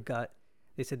followed their gut.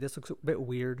 They said this looks a bit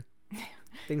weird.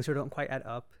 Things here don't quite add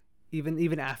up.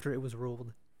 Even after it was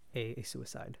ruled a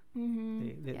suicide,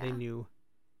 Mm-hmm. they knew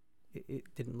it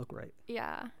didn't look right.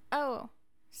 Yeah. Oh,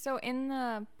 so in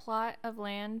the plot of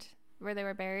land where they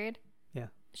were buried, Yeah.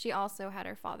 she also had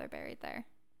her father buried there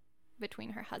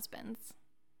between her husbands.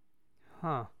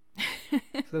 Huh. So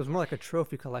it was more like a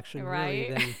trophy collection, Right.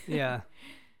 really, than yeah.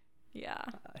 Yeah.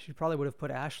 She probably would have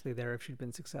put Ashley there if she'd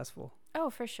been successful. Oh,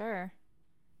 for sure.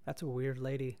 That's a weird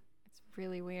lady. It's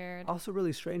really weird. Also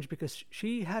really strange because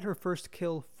she had her first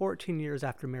kill 14 years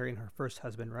after marrying her first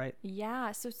husband, right?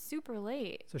 Yeah, so super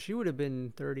late. So she would have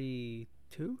been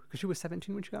 32 because she was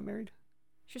 17 when she got married.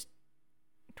 She was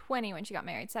 20 when she got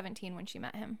married, 17 when she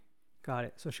met him. Got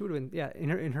it. So she would have been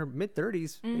in her mid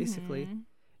 30s basically. Mhm.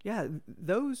 Yeah,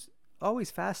 those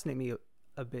always fascinate me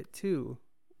a bit too,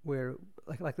 where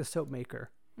like the soap maker,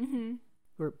 Mm-hmm.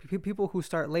 where people who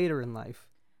start later in life.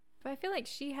 But I feel like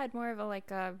she had more of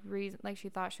a reason, like she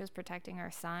thought she was protecting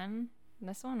her son. And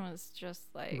this one was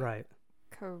just like Right.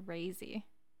 crazy.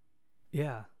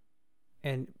 Yeah.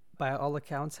 And by all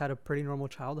accounts had a pretty normal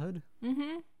childhood.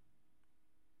 Mm-hmm.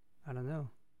 I don't know.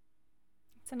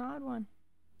 It's an odd one.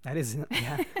 That isn't,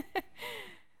 yeah.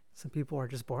 Some people are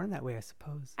just born that way, I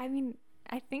suppose. I mean,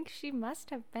 I think she must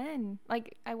have been.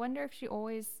 Like, I wonder if she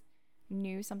always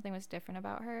knew something was different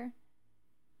about her.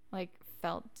 Like,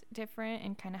 felt different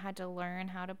and kind of had to learn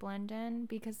how to blend in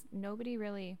because nobody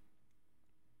really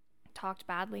talked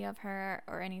badly of her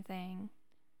or anything.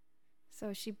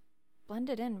 So she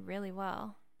blended in really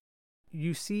well.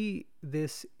 You see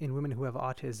this in women who have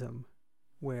autism,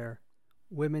 where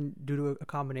women, due to a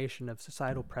combination of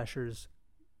societal pressures,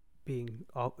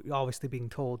 obviously being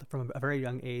told from a very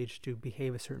young age to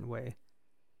behave a certain way,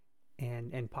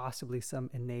 and possibly some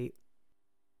innate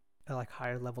like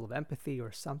higher level of empathy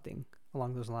or something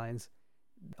along those lines,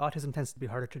 autism tends to be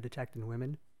harder to detect in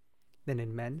women than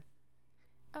in men.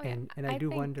 Oh, and yeah. I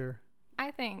wonder.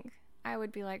 I think I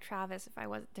would be like Travis if I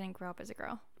didn't grow up as a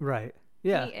girl. Right.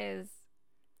 Yeah. He is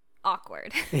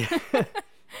awkward. Yeah.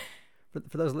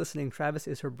 For those listening, Travis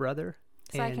is her brother.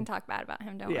 So I can talk bad about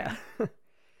him, don't worry.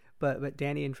 But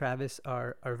Danny and Travis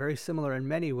are very similar in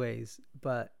many ways,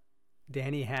 but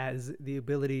Danny has the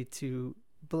ability to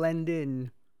blend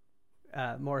in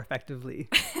more effectively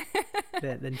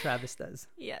than Travis does.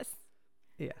 Yes.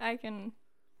 Yeah. I can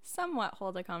somewhat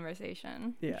hold a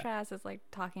conversation. Yeah. Travis is like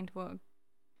talking to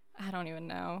I don't even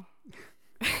know.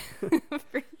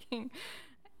 Freaking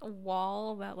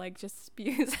wall that like just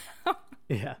spews out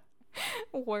Yeah.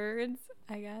 words,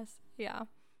 I guess. Yeah.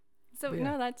 So Yeah.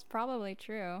 no, that's probably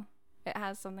true. It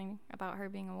has something about her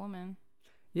being a woman.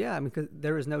 Yeah, I mean, because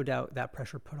there is no doubt that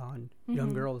pressure put on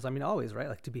young girls. I mean, always, right?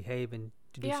 Like to behave and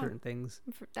to do certain things.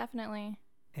 Definitely.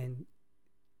 And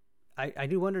I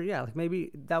do wonder, yeah, like maybe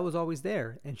that was always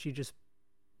there, and she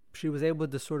was able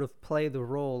to sort of play the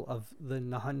role of the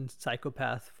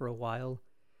non-psychopath for a while,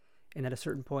 and at a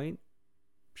certain point,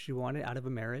 she wanted out of a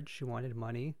marriage. She wanted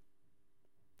money.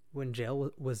 When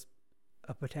jail was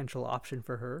a potential option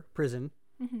for her, prison,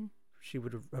 she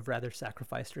would have rather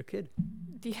sacrificed her kid.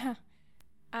 Yeah.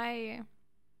 I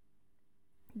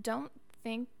don't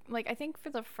think, like, I think for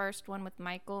the first one with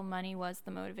Michael, money was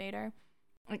the motivator.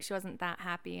 Like, she wasn't that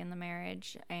happy in the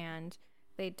marriage, and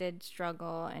they did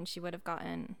struggle, and she would have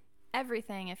gotten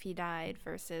everything if he died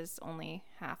versus only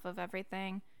half of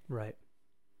everything. Right.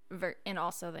 And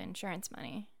also the insurance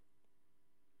money.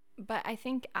 But I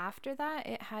think after that,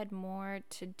 it had more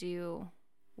to do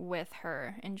with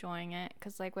her enjoying it.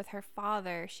 Because, like, with her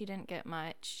father, she didn't get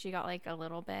much. She got, like, a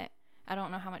little bit. I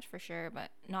don't know how much for sure, but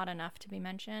not enough to be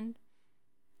mentioned.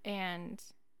 And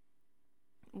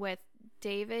with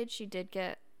David, she did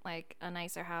get, like, a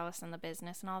nicer house and the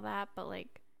business and all that. But,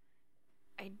 like,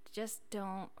 I just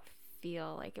don't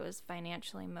feel like it was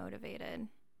financially motivated.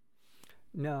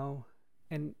 No.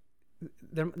 And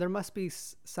there must be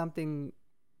something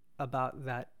about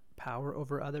that power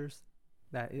over others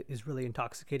that is really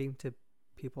intoxicating to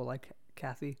people like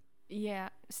Kathy. Yeah,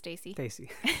 Stacy.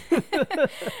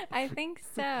 I think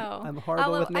so. I'm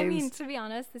horrible with names. I mean, to be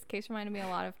honest, this case reminded me a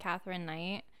lot of Catherine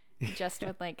Knight, just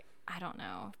with, like, I don't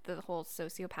know, the whole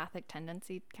sociopathic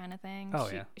tendency kind of thing. Oh,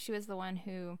 yeah. She was the one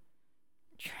who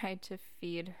tried to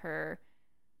feed her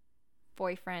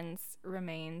boyfriend's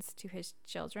remains to his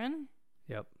children.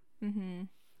 Yep. Mm-hmm.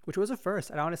 Which was a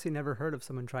first. I honestly never heard of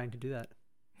someone trying to do that.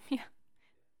 Yeah.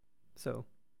 So,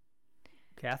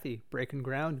 Kathy, breaking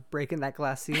ground, breaking that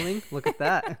glass ceiling. Look at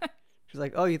that. She's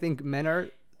like, oh, you think men are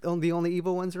the only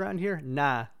evil ones around here?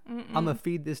 Nah. I'm going to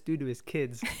feed this dude to his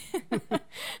kids.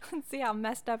 Let's see how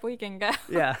messed up we can go.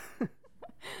 Yeah.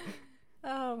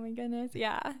 Oh, my goodness.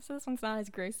 Yeah. So this one's not as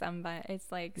gruesome, but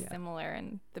it's, like, similar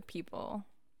in the people.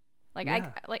 Like,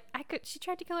 she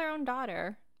tried to kill her own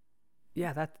daughter.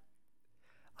 Yeah,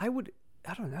 I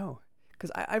don't know.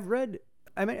 Because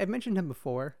I've mentioned him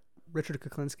before, Richard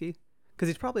Kuklinski, because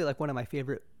he's probably, like, one of my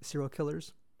favorite serial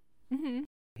killers. Mm-hmm.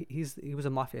 He was a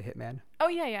mafia hitman. Oh,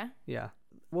 yeah. Yeah.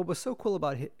 What was so cool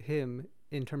about him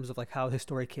in terms of, like, how his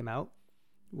story came out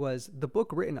was the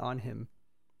book written on him.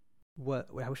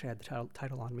 I wish I had the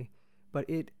title on me, but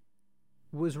it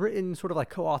was written sort of like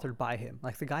co-authored by him.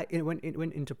 Like, the guy went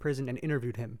into prison and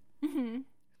interviewed him. Mm-hmm.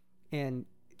 And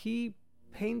he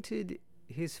painted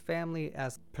his family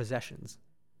as possessions.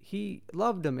 He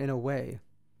loved them in a way,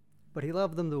 but he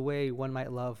loved them the way one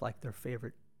might love, like, their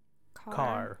favorite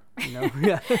car, you know?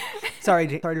 Yeah. Sorry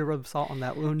to rub salt on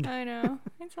that wound. I know.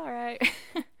 It's all right.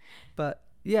 But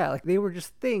yeah, like, they were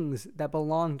just things that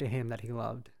belonged to him that he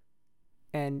loved.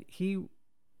 And he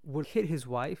would hit his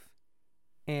wife,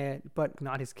 but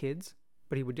not his kids,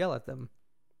 but he would yell at them.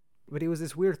 But it was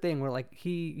this weird thing where, like,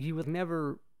 he would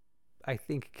never, I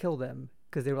think, kill them,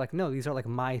 because they were like, no, these are, like,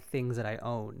 my things that I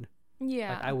own.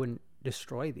 Yeah. Like, I wouldn't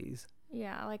destroy these.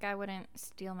 Yeah, like, I wouldn't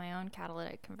steal my own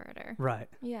catalytic converter. Right.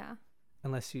 Yeah.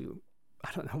 Unless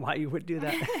I don't know why you would do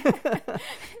that.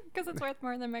 Because it's worth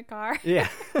more than my car. Yeah.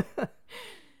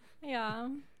 Yeah.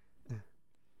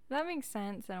 That makes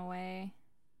sense in a way.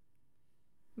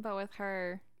 But with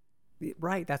her...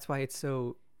 Right, that's why it's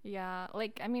so... Yeah,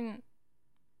 like, I mean,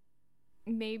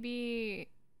 maybe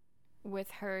with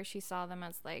her, she saw them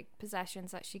as, like,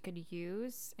 possessions that she could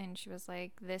use, and she was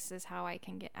like, this is how I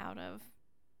can get out of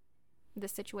the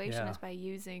situation, is by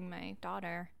using my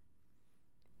daughter.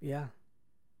 Yeah.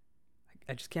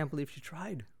 I just can't believe she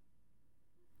tried.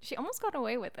 She almost got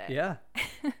away with it. Yeah.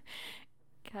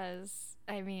 Because,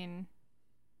 I mean,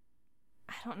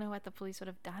 I don't know what the police would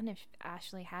have done if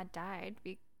Ashley had died.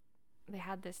 They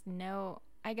had this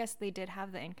I guess they did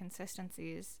have the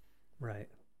inconsistencies. Right.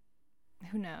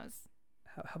 Who knows?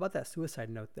 How about that suicide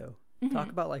note, though? Mm-hmm. Talk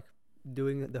about, like,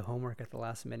 doing the homework at the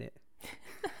last minute.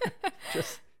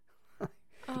 Just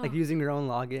like using your own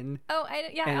login. Oh,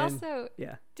 I also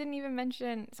yeah. didn't even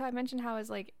mention. So I mentioned how it was,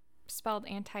 like, spelled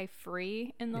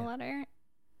anti-free in the letter.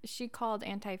 she called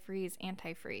antifreeze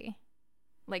anti-free.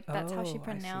 Like, that's how Oh, she I see.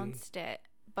 pronounced it.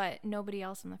 But nobody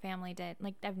else in the family did.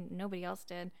 Like, nobody else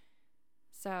did.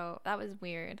 So that was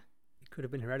weird. It could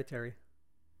have been hereditary.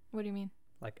 What do you mean?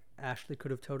 Like Ashley could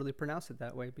have totally pronounced it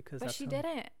that way because But that's she how-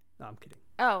 didn't. No, I'm kidding.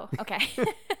 Oh, okay.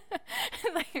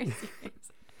 Like, you're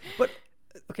serious. But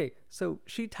okay, so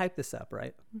she typed this up,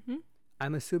 right? Mm-hmm.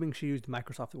 I'm assuming she used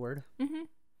Microsoft Word. Mm-hmm.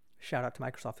 Shout out to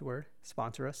Microsoft Word,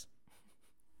 sponsor us.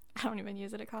 I don't even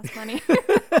use it. It costs money.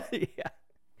 Yeah,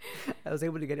 I was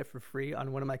able to get it for free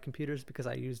on one of my computers because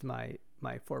I used my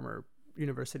former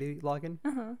university login,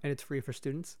 Uh-huh. and it's free for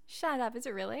students. Shut up. Is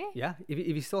it really? Yeah, if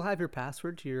you still have your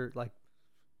password to your like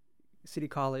city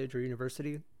college or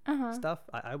university Uh-huh. stuff,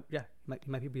 I yeah, you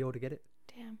might be able to get it.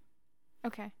 Damn.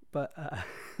 Okay. But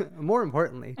more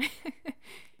importantly,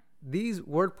 these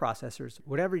word processors,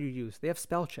 whatever you use, they have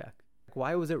spell check.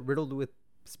 Why was it riddled with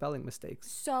spelling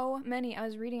mistakes? So many. I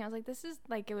was reading. I was like, this is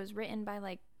like, it was written by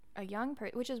like a young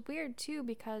person, which is weird too,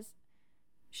 because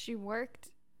she worked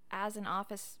as an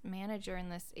office manager in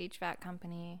this HVAC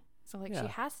company. So like, Yeah. she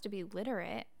has to be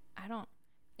literate.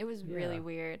 It was really Yeah.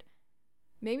 weird.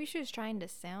 Maybe she was trying to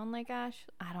sound like Ash.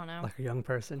 I don't know. Like a young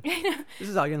person. This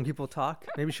is how young people talk.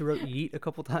 Maybe she wrote yeet a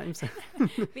couple times.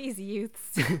 These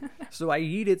youths. So I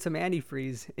yeeted some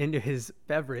antifreeze into his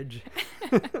beverage.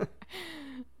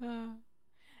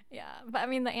 Yeah, but I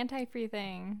mean, the anti-free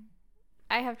thing,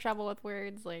 I have trouble with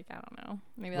words. Like, I don't know.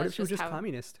 Maybe What that's if she was just how,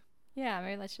 communist? Yeah,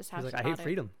 maybe that's just how She's she like, I hate taught it.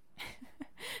 freedom.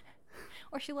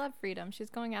 Or she loved freedom. She's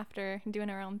going after doing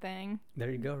her own thing, There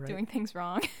you go, right? doing things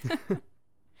wrong.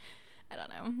 I don't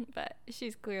know, but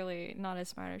she's clearly not as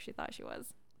smart as she thought she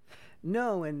was.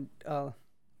 No, and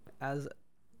as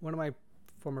one of my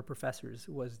former professors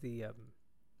was the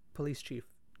police chief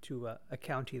to a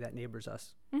county that neighbors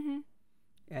us. Mm-hmm.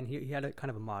 And he had a kind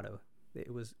of a motto.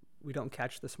 It was, we don't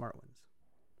catch the smart ones.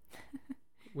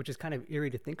 Which is kind of eerie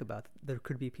to think about. There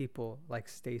could be people like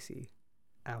Stacy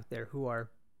out there who are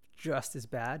just as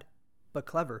bad, but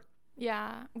clever.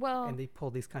 Yeah, well, And they pull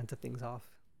these kinds of things off.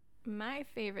 my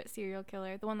favorite serial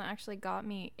killer, the one that actually got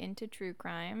me into true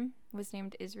crime, was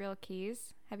named Israel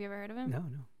Keys. Have you ever heard of him? No.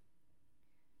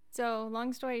 So,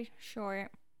 long story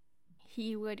short,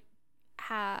 he would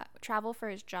travel for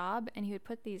his job, and he would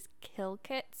put these kill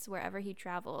kits wherever he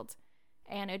traveled.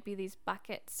 And it'd be these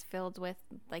buckets filled with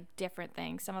like different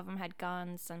things. Some of them had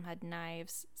guns, some had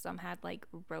knives, some had like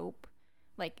rope,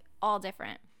 like all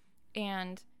different.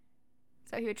 And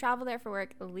so he would travel there for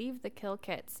work, leave the kill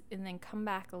kits, and then come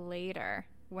back later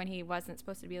when he wasn't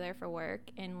supposed to be there for work,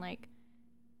 and like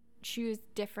choose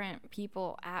different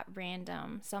people at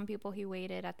random. Some people he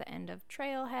waited at the end of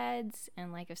trailheads,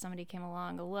 and like if somebody came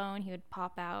along alone, he would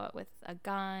pop out with a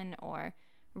gun or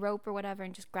rope or whatever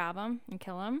and just grab them and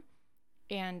kill them.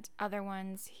 And other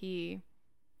ones, the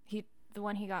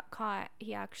one he got caught,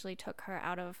 he actually took her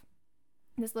out of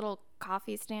this little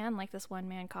coffee stand, like this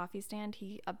one-man coffee stand.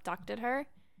 He abducted her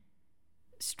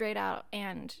straight out,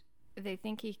 and they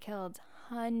think he killed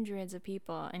hundreds of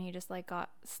people, and he just like got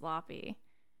sloppy,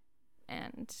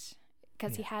 and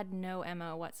because he had no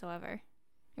MO whatsoever.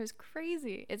 It was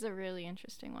crazy. It's a really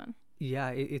interesting one. Yeah,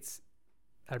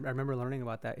 I remember learning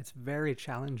about that. It's very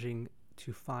challenging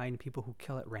to find people who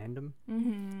kill at random.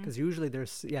 Because usually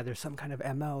there's some kind of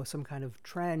MO, some kind of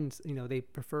trend. You know, they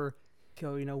prefer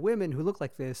kill, women who look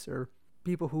like this or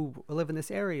people who live in this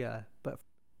area. But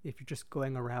if you're just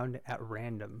going around at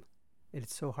random,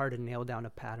 it's so hard to nail down a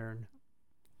pattern.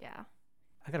 Yeah.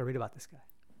 I got to read about this guy.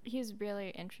 He's really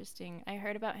interesting. I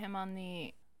heard about him on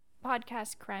the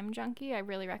podcast Crime Junkie. I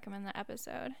really recommend that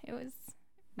episode. It was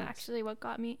actually what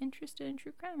got me interested in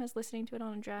true crime. I was listening to it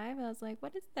on a drive. I was like,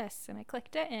 what is this? And I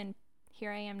clicked it, and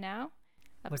here I am now.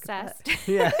 Look at Obsessed.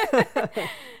 that.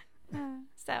 Yeah.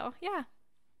 So, yeah.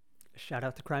 Shout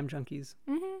out to Crime Junkies.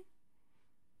 Mm-hmm.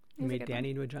 You made Danny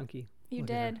into a junkie. You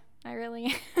Look at her. did. I really...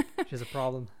 She has a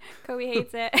problem. Kobe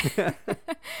hates it.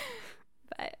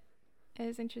 But it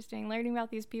was interesting learning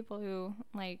about these people who,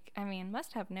 like, I mean,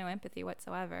 must have no empathy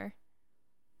whatsoever.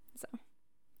 So,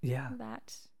 Yeah.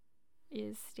 that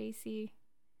is Stacy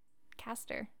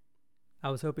Castor. I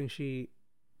was hoping she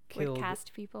killed. Would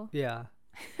cast people. Yeah.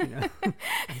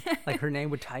 Like her name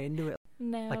would tie into it.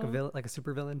 No. Like a villain, like a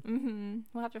super villain. Mm-hmm.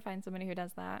 We'll have to find somebody who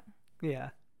does that. Yeah.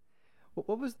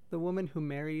 What was the woman who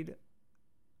married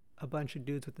a bunch of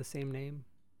dudes with the same name?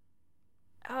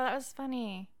 Oh, that was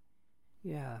funny.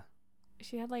 Yeah.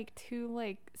 She had like 2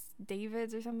 like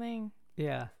Davids or something.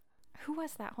 Yeah. Who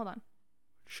was that? Hold on.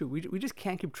 Shoot, we just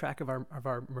can't keep track of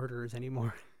our murderers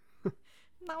anymore.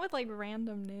 Not with like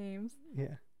random names.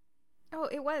 Yeah. Oh,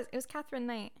 it was Catherine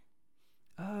Knight.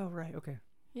 Oh, right. Okay.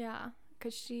 Yeah,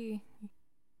 because she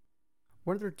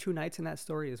weren't there 2 knights in that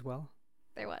story as well?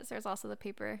 There's also the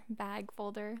paper bag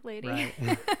folder lady.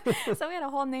 Right. So we had a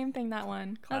whole name thing that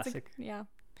one. Classic. Yeah.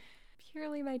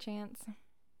 Purely by chance.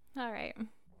 All right.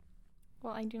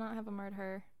 Well, I do not have a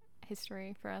murder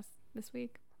history for us this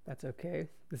week. That's okay.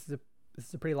 This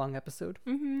is a pretty long episode.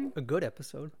 Mm-hmm. A good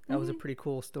episode. That was a pretty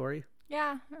cool story.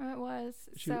 Yeah, it was.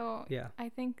 Yeah. I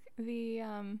think the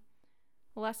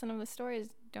lesson of the story is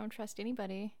don't trust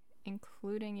anybody,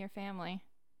 including your family.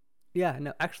 Yeah,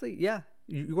 no, actually, yeah.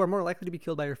 You are more likely to be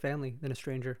killed by your family than a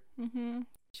stranger. Mm-hmm.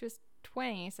 She was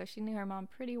 20, so she knew her mom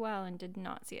pretty well and did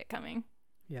not see it coming.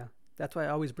 Yeah. That's why I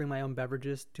always bring my own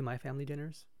beverages to my family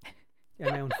dinners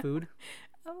and my own food.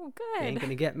 Oh, They good. ain't going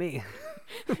to get me.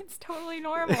 It's totally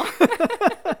normal.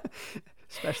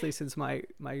 Especially since my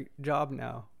job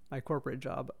now, my corporate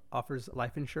job, offers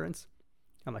life insurance.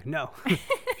 I'm like, no, you're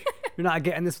not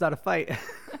getting this without a fight.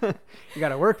 You got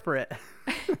to work for it.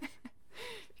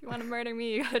 If you want to murder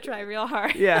me, you got to try real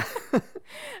hard. Yeah.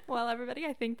 Well, everybody,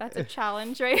 I think that's a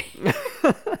challenge, right?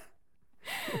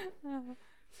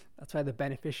 That's why the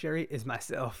beneficiary is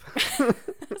myself.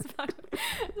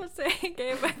 Let's say,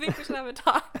 Gabe, I think we should have a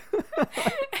talk.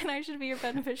 And I should be your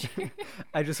beneficiary.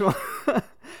 I just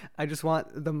want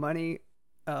the money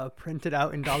printed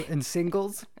out in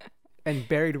singles and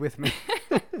buried with me.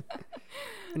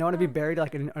 And I want to be buried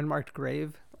like in an unmarked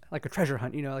grave, like a treasure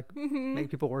hunt, like make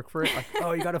people work for it. Like,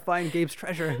 oh, you got to find Gabe's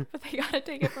treasure. But they got to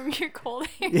take it from your cold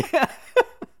hands. Yeah.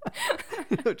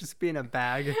 Just be in a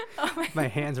bag, my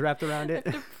hands wrapped around it.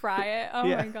 To pry it. Oh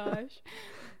Yeah. my gosh.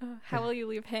 How will you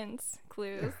leave hints,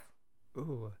 clues?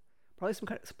 Ooh, probably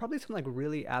some like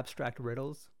really abstract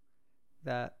riddles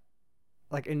that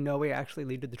like in no way actually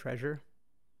lead to the treasure.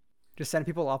 Just send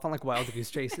people off on like wild goose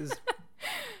chases.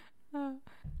 All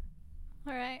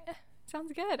right.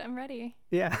 Sounds good. I'm ready.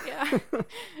 Yeah. Yeah.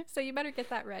 So you better get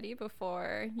that ready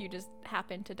before you just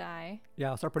happen to die. Yeah,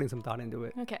 I'll start putting some thought into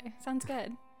it. Okay. Sounds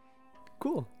good.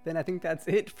 Cool. Then I think that's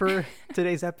it for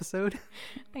today's episode.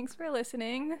 Thanks for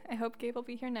listening. I hope Gabe will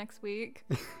be here next week.